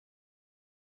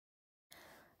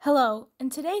Hello,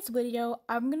 in today's video,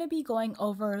 I'm going to be going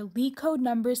over Leetcode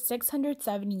number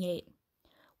 678,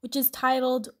 which is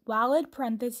titled Valid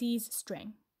Parentheses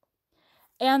String.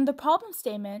 And the problem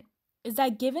statement is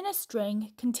that given a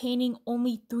string containing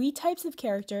only 3 types of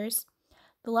characters,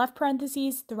 the left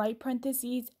parentheses, the right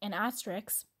parentheses, and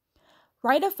asterisks,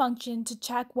 write a function to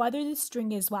check whether the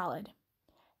string is valid.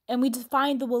 And we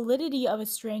define the validity of a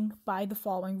string by the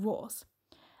following rules.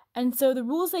 And so the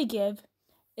rules they give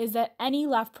is that any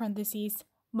left parentheses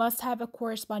must have a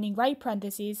corresponding right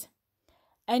parentheses,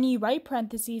 any right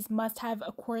parentheses must have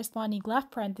a corresponding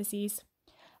left parentheses,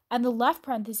 and the left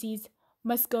parentheses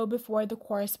must go before the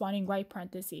corresponding right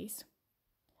parentheses.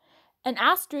 An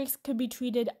asterisk could be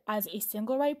treated as a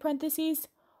single right parentheses,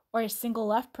 or a single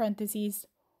left parentheses,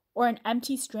 or an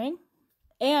empty string,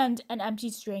 and an empty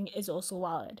string is also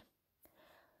valid.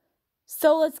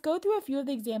 So let's go through a few of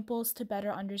the examples to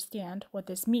better understand what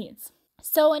this means.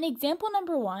 So in example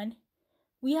number 1,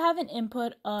 we have an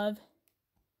input of,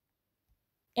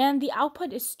 and the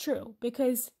output is true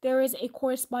because there is a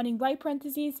corresponding right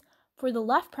parentheses for the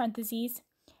left parentheses,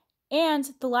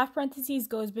 and the left parentheses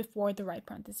goes before the right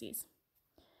parentheses.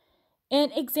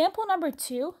 In example number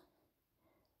 2,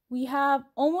 we have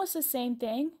almost the same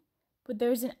thing, but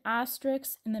there's an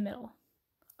asterisk in the middle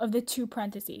of the 2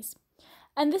 parentheses.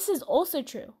 And this is also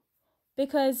true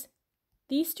because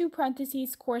these 2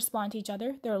 parentheses correspond to each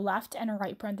other, they're left and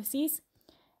right parentheses,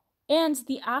 and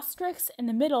the asterisk in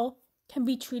the middle can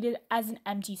be treated as an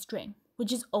empty string,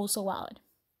 which is also valid.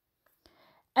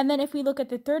 And then if we look at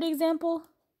the third example,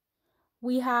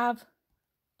 we have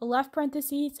a left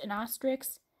parentheses, an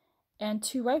asterisk, and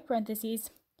 2 right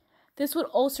parentheses. This would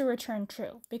also return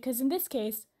true, because in this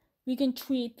case, we can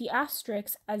treat the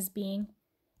asterisk as being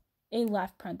a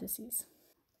left parentheses.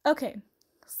 Okay,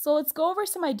 so let's go over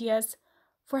some ideas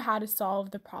for how to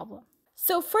solve the problem.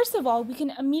 So first of all, we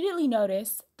can immediately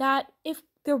notice that if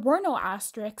there were no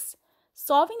asterisks,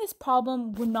 solving this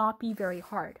problem would not be very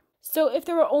hard. So if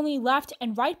there were only left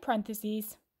and right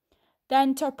parentheses,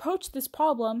 then to approach this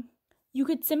problem, you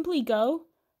could simply go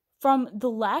from the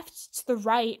left to the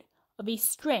right of a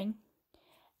string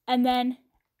and then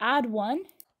add 1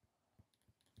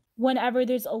 whenever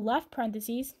there's a left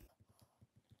parentheses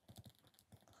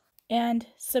and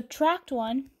subtract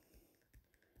 1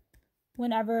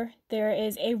 whenever there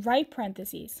is a right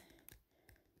parentheses.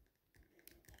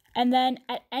 And then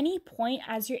at any point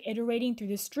as you're iterating through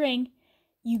the string,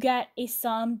 you get a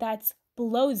sum that's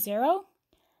below 0,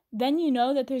 then you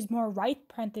know that there's more right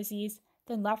parentheses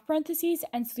than left parentheses,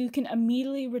 and so you can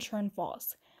immediately return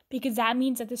false, because that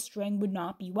means that the string would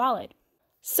not be valid.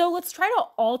 So let's try to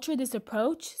alter this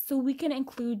approach so we can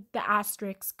include the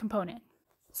asterisk component.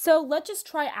 So let's just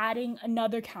try adding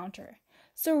another counter.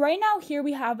 So right now here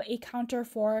we have a counter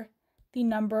for the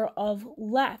number of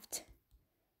left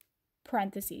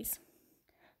parentheses.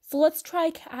 So let's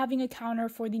try having a counter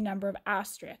for the number of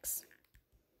asterisks.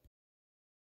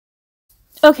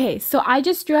 Okay, so I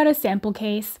just drew out a sample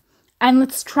case, and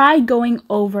let's try going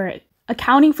over it,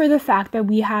 accounting for the fact that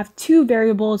we have 2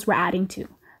 variables we're adding to,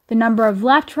 the number of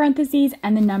left parentheses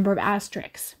and the number of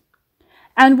asterisks.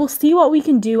 And we'll see what we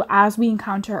can do as we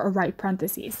encounter a right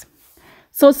parentheses.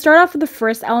 So let's start off with the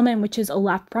first element, which is a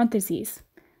left parentheses.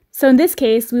 So in this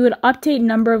case, we would update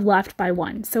number of left by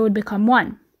 1, so it would become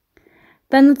 1.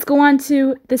 Then let's go on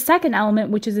to the second element,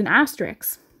 which is an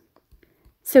asterisk.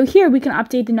 So here we can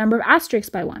update the number of asterisks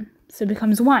by 1, so it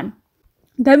becomes 1.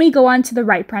 Then we go on to the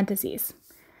right parentheses.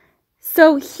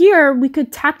 So here we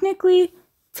could technically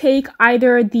take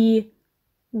either the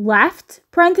left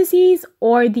parentheses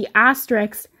or the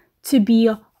asterisk to be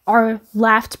our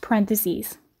left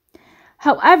parentheses.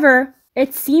 However,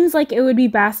 it seems like it would be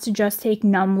best to just take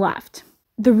num left.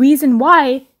 The reason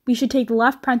why we should take the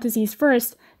left parentheses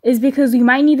first is because we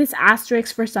might need this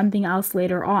asterisk for something else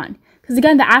later on. Because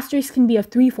again, the asterisk can be of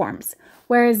 3 forms,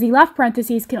 whereas the left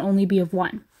parentheses can only be of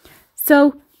 1.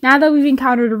 So now that we've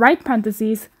encountered a right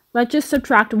parentheses, let's just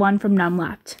subtract 1 from num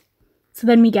left. So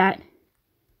then we get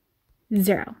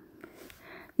 0.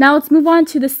 Now let's move on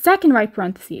to the second right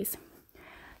parentheses.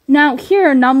 Now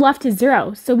here, num left is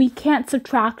 0, so we can't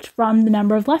subtract from the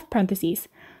number of left parentheses.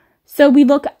 So we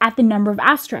look at the number of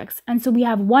asterisks, and so we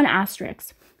have 1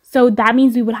 asterisk. So that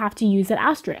means we would have to use that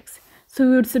asterisk. So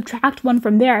we would subtract 1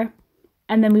 from there,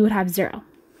 and then we would have 0.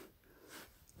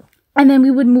 And then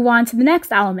we would move on to the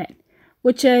next element,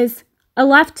 which is a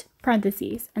left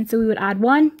parentheses. And so we would add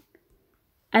 1,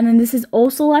 and then this is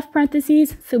also left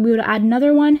parentheses, so we would add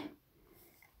another 1.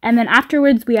 And then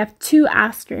afterwards, we have 2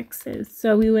 asterisks,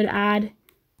 so we would add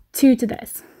 2 to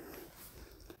this.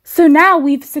 So now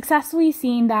we've successfully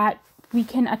seen that we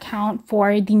can account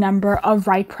for the number of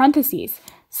right parentheses.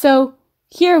 So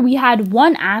here we had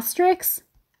one asterisk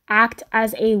act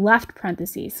as a left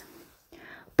parentheses.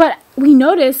 But we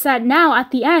notice that now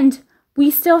at the end,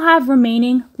 we still have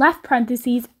remaining left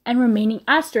parentheses and remaining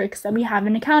asterisks that we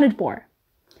haven't accounted for.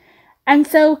 And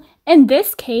so in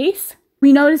this case,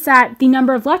 we notice that the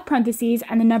number of left parentheses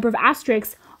and the number of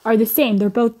asterisks are the same. They're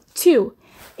both 2,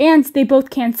 and they both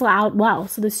cancel out well,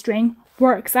 so the string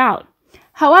works out.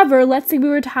 However, let's say we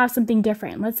were to have something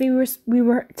different. Let's say we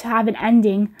were to have an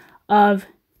ending of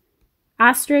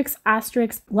asterisk,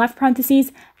 asterisk, left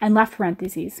parentheses, and left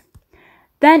parentheses.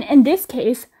 Then in this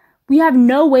case, we have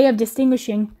no way of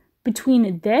distinguishing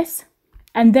between this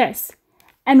and this.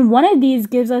 And one of these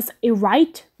gives us a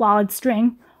right valid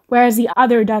string, whereas the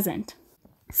other doesn't.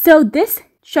 So this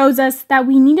shows us that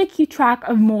we need to keep track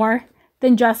of more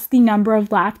than just the number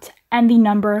of left and the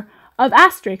number of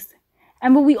asterisks.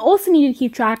 And what we also need to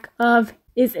keep track of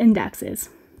is indexes.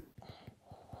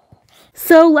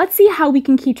 So let's see how we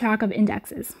can keep track of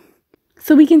indexes.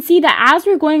 So we can see that as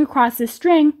we're going across this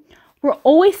string, we're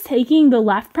always taking the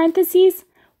left parentheses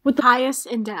with the highest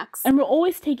index. And we're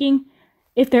always taking,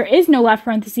 if there is no left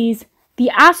parentheses, the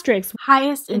asterisk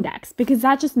highest index, because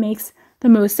that just makes the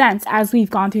most sense as we've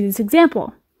gone through this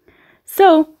example.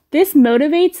 So this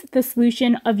motivates the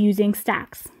solution of using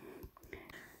stacks.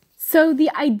 So the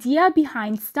idea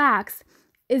behind stacks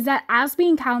is that as we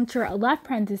encounter a left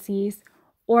parentheses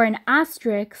or an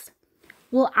asterisk,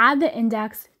 we'll add the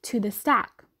index to the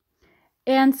stack.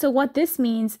 And so what this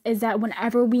means is that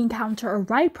whenever we encounter a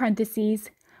right parentheses,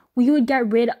 we would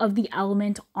get rid of the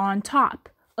element on top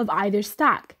of either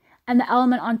stack. And the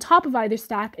element on top of either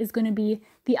stack is going to be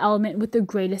the element with the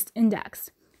greatest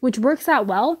index, which works out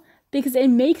well because it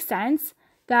makes sense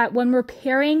that when we're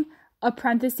pairing a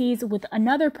parentheses with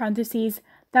another parentheses,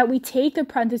 that we take the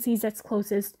parentheses that's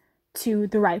closest to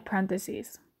the right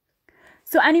parentheses.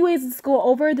 So anyways, let's go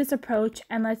over this approach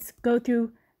and let's go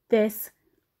through this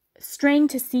string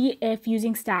to see if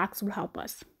using stacks would help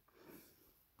us.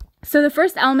 So the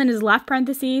first element is left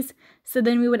parentheses, so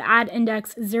then we would add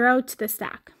index 0 to the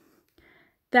stack.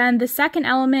 Then the second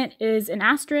element is an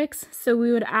asterisk, so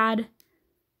we would add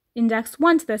index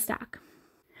 1 to the stack.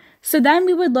 So then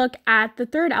we would look at the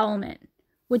third element,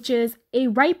 which is a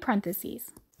right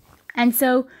parentheses. And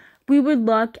so we would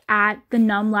look at the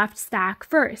num left stack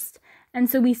first. And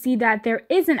so we see that there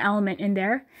is an element in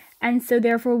there, and so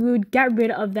therefore we would get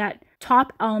rid of that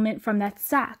top element from that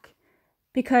stack.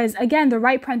 Because again, the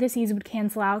right parentheses would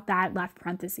cancel out that left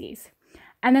parentheses.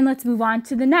 And then let's move on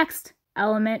to the next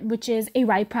element, which is a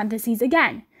right parentheses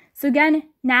again. So again,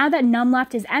 now that num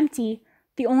left is empty,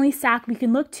 the only stack we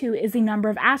can look to is the number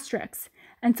of asterisks.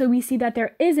 And so we see that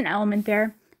there is an element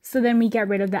there, so then we get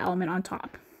rid of the element on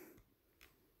top.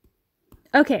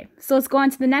 Okay, so let's go on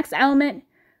to the next element,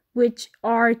 which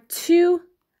are 2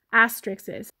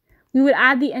 asterisks. We would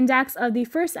add the index of the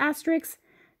first asterisk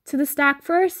to the stack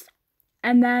first,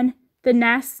 and then the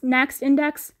next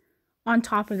index on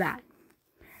top of that.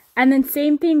 And then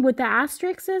same thing with the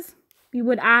asterisks, we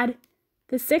would add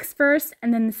the 6 first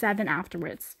and then the 7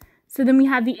 afterwards. So then we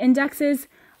have the indexes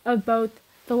of both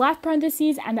the left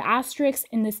parentheses and the asterisks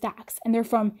in the stacks, and they're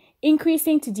from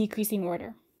increasing to decreasing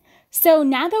order. So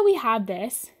now that we have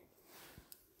this,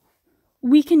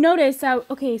 we can notice that,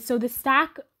 okay, so the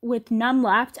stack with num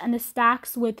left and the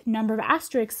stacks with number of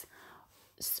asterisks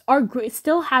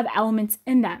still have elements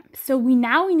in them. So we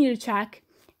need to check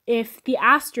if the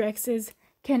asterisks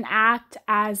can act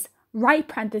as right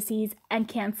parentheses and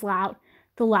cancel out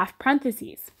the left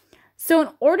parentheses. So in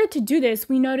order to do this,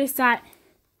 we notice that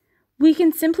we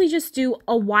can simply just do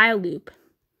a while loop.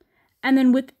 And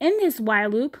then within this while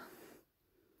loop,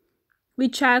 we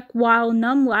check while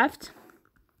num left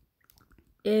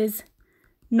is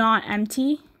not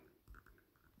empty,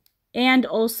 and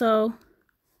also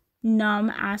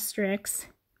num asterisk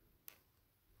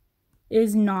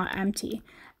is not empty.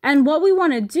 And what we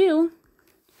want to do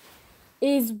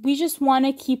is we just want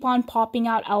to keep on popping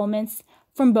out elements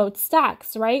from both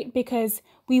stacks, right? Because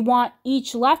we want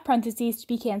each left parentheses to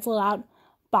be canceled out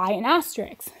by an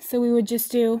asterisk. So we would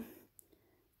just do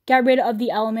get rid of the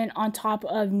element on top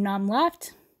of num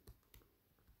left,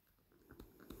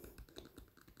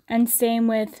 and same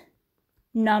with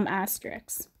num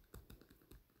asterisk.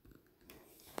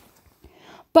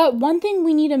 But one thing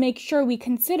we need to make sure we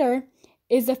consider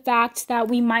is the fact that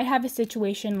we might have a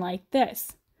situation like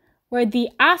this, where the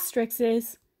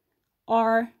asterisks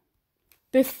are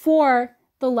before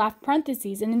the left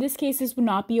parentheses, and in this case, this would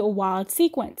not be a valid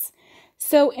sequence.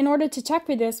 So in order to check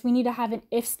for this, we need to have an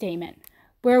if statement,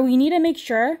 where we need to make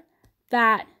sure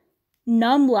that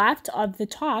num left of the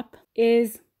top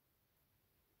is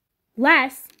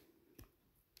less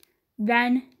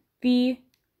than the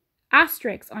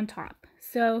asterisk on top.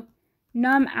 So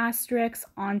num asterisk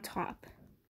on top.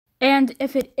 And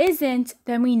if it isn't,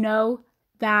 then we know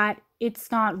that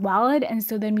it's not valid, and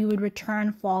so then we would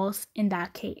return false in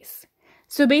that case.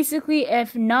 So basically,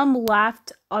 if num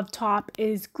left of top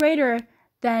is greater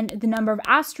than the number of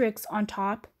asterisks on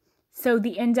top, so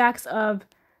the index of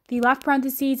the left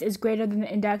parentheses is greater than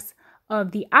the index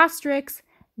of the asterisk,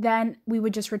 then we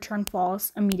would just return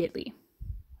false immediately.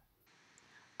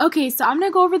 Okay, so I'm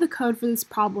going to go over the code for this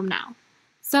problem now.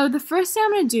 So the first thing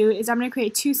I'm going to do is I'm going to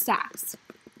create two stacks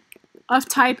of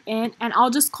type int, and I'll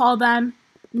just call them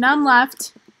num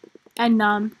left and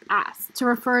num ast to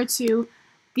refer to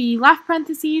the left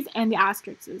parentheses and the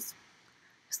asterisks.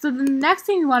 So the next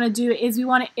thing we want to do is we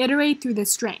want to iterate through the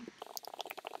string.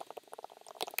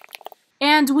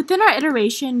 And within our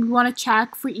iteration, we want to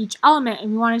check for each element,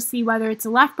 and we want to see whether it's a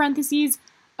left parentheses,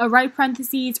 a right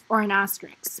parentheses, or an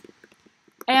asterisk.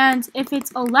 And if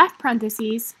it's a left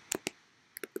parentheses,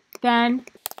 then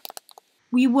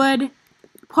we would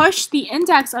push the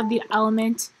index of the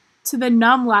element to the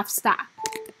num left stack.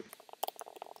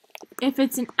 If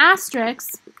it's an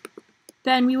asterisk,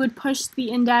 then we would push the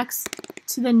index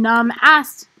to the num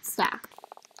ast stack.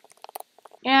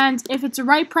 And if it's a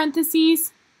right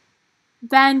parentheses,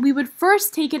 then we would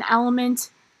first take an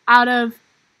element out of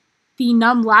the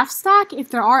num left stack if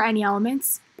there are any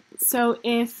elements. So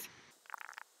if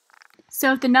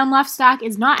the num left stack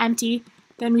is not empty,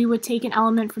 then we would take an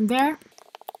element from there.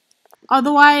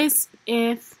 Otherwise,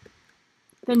 if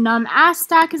the num ast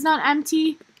stack is not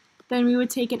empty, then we would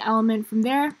take an element from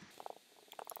there.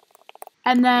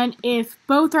 And then if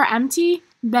both are empty,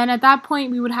 then at that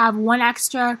point we would have one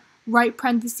extra right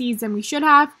parentheses than we should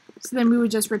have, so then we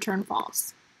would just return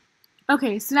false.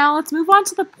 Okay, so now let's move on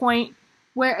to the point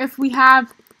where if we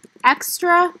have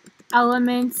extra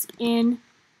elements in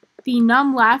the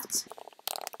num left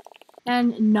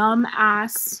and num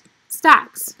ast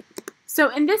stacks. So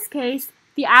in this case,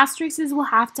 the asterisks will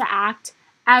have to act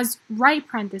as right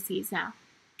parentheses now.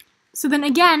 So then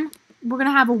again, we're going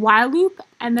to have a while loop,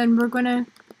 and then we're going to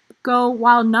go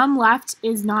while num left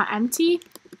is not empty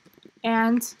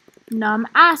and num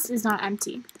ast is not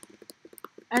empty.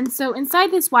 And so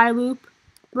inside this while loop,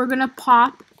 we're going to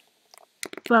pop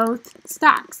both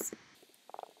stacks.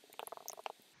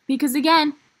 Because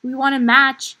again, we want to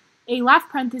match a left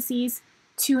parentheses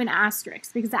to an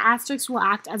asterisk, because the asterisk will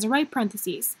act as a right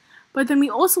parentheses. But then we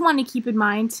also want to keep in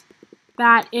mind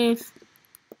that if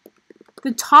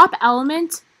the top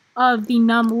element of the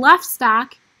num left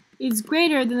stack is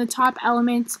greater than the top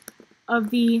element of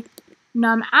the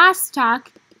num ast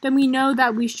stack, then we know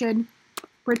that we should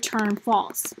return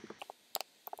false.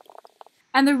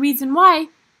 And the reason why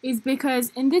is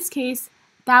because in this case,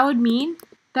 that would mean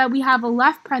that we have a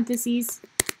left parentheses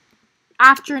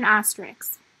after an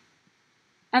asterisk.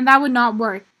 And that would not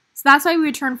work. So that's why we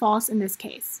return false in this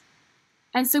case.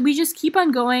 And so we just keep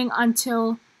on going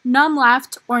until num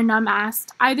left or num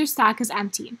ast, either stack is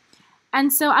empty.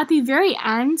 And so at the very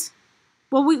end,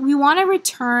 well, we want to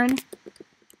return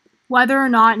whether or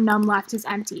not num left is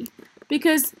empty.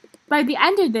 Because by the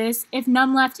end of this, if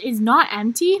num left is not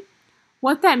empty,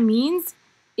 what that means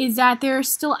is that there are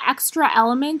still extra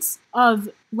elements of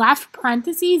left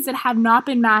parentheses that have not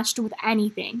been matched with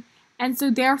anything. And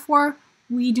so therefore,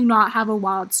 we do not have a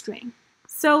valid string.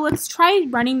 So let's try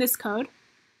running this code.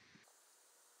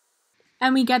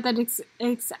 And we get that it's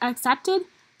accepted.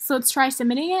 So let's try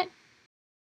submitting it.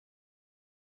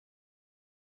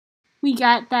 We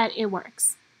get that it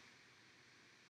works.